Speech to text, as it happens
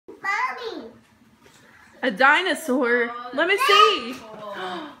A dinosaur. Let me see.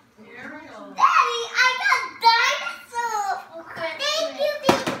 Daddy, I got dinosaur. Thank you,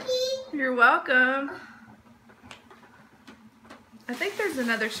 Binky. You're welcome. I think there's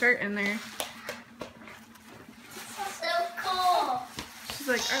another shirt in there. So cool. She's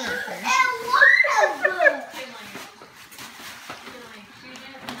like, I don't care. And water book.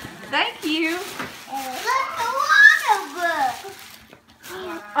 Thank you. Look, a water book.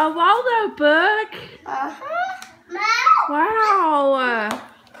 A Waldo book. Uh-huh. Wow.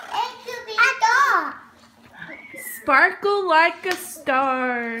 It could be a dog. Sparkle like a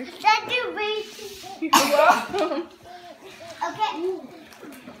star. Thank you, Binky. You're welcome. Okay.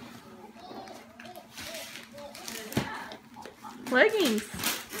 Leggings.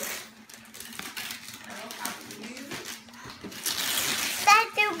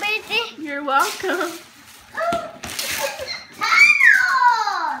 Thank you, Binky. You're welcome.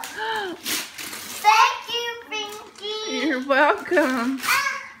 Thank you, Binky. You're welcome.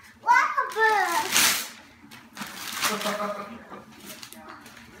 Water book.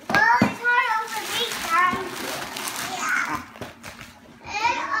 Well, it's hard to open these times. Yeah.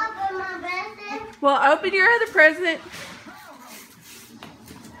 And open my present. Well, open your other present.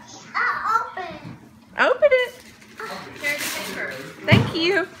 I'll open. Open it. Thank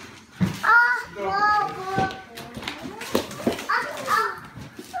you. Water book.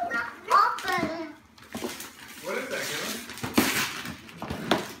 Open it. What is that, Kevin?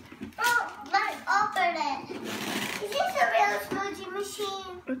 Oh, let's open it. Is this a real smoothie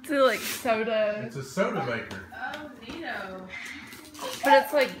machine? It's like soda, It's a soda maker. Oh, neato. but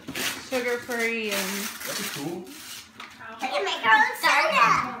it's like sugar free and. That'd be cool. I can make our own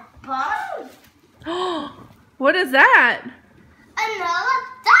soda. What is that? Another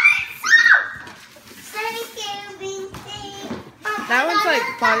dinosaur. Thank you, Binky. That one's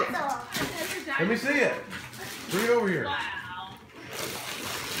like Let me see it. Bring it over here. Wow.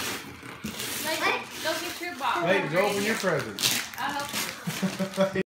 Go get your box. Hey, go open your present. I'll help you.